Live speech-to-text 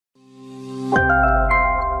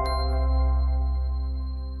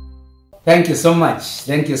Thank you so much.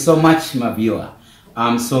 Thank you so much, my viewer.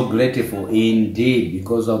 I'm so grateful indeed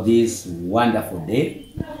because of this wonderful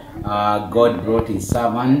day. God brought his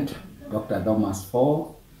servant, Dr. Thomas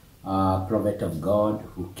Fall, prophet of God,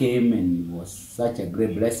 who came and was such a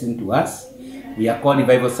great blessing to us. We are called the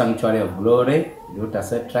Bible Sanctuary of Glory, Dr.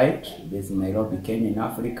 Satellite, based in Nairobi, Kenya, in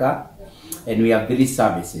Africa. And we have 3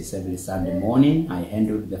 services every Sunday morning. I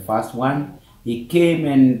handled the first one. He came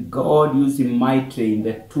and God used him mightily in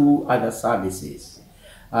the 2 other services.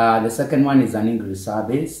 The second one is an English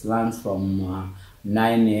service, runs from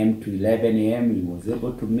 9 a.m. to 11 a.m. He was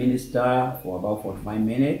able to minister for about 45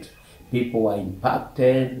 minutes. People were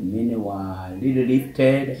impacted, many were really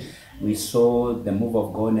lifted. We saw the move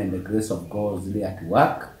of God and the grace of God really at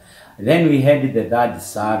work. Then we had the 3rd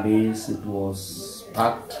service. It was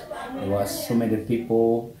packed. There were so many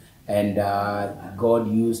people, and God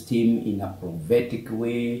used him in a prophetic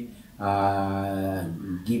way,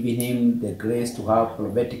 giving him the grace to have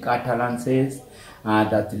prophetic utterances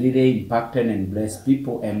that really impacted and blessed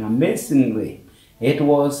people. And amazingly, it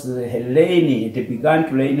was raining. It began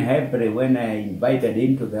to rain heavily when I invited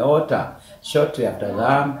him to the altar shortly after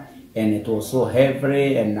that, and it was so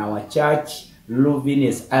heavy, and our church loving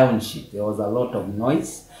his iron sheet. There was a lot of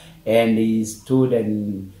noise, and he stood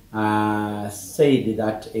and said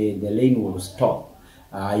that the lane will stop.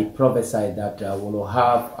 He prophesied that we'll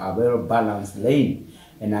have a very balanced lane.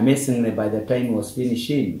 And amazingly, by the time he was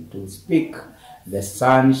finishing to speak, the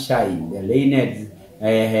sunshine, the lane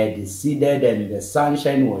had receded and the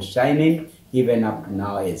sunshine was shining even up to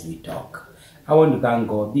now as we talk. I want to thank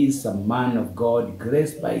God. This is a man of God,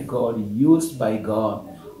 graced by God, used by God.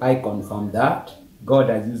 I confirm that. God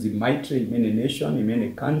has used him mightily in many nations, in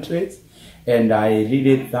many countries. And I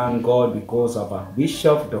really thank God because of our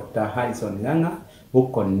Bishop, Dr. Harrison Langa,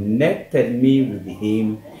 who connected me with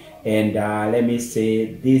him. And let me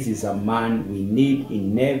say, this is a man we need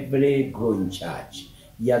in every growing church.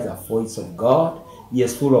 He has a voice of God. He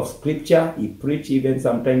is full of scripture. He preaches even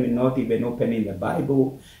sometimes not even opening the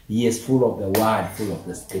Bible. He is full of the word, full of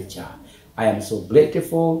the scripture. I am so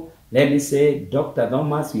grateful. Let me say, Dr.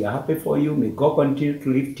 Thomas, we are happy for you. May God continue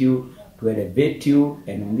to lift you, to elevate you.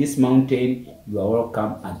 And on this mountain, you are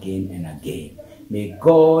welcome again and again. May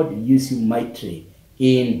God use you mightily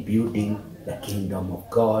in building the kingdom of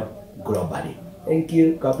God globally. Thank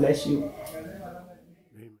you. God bless you.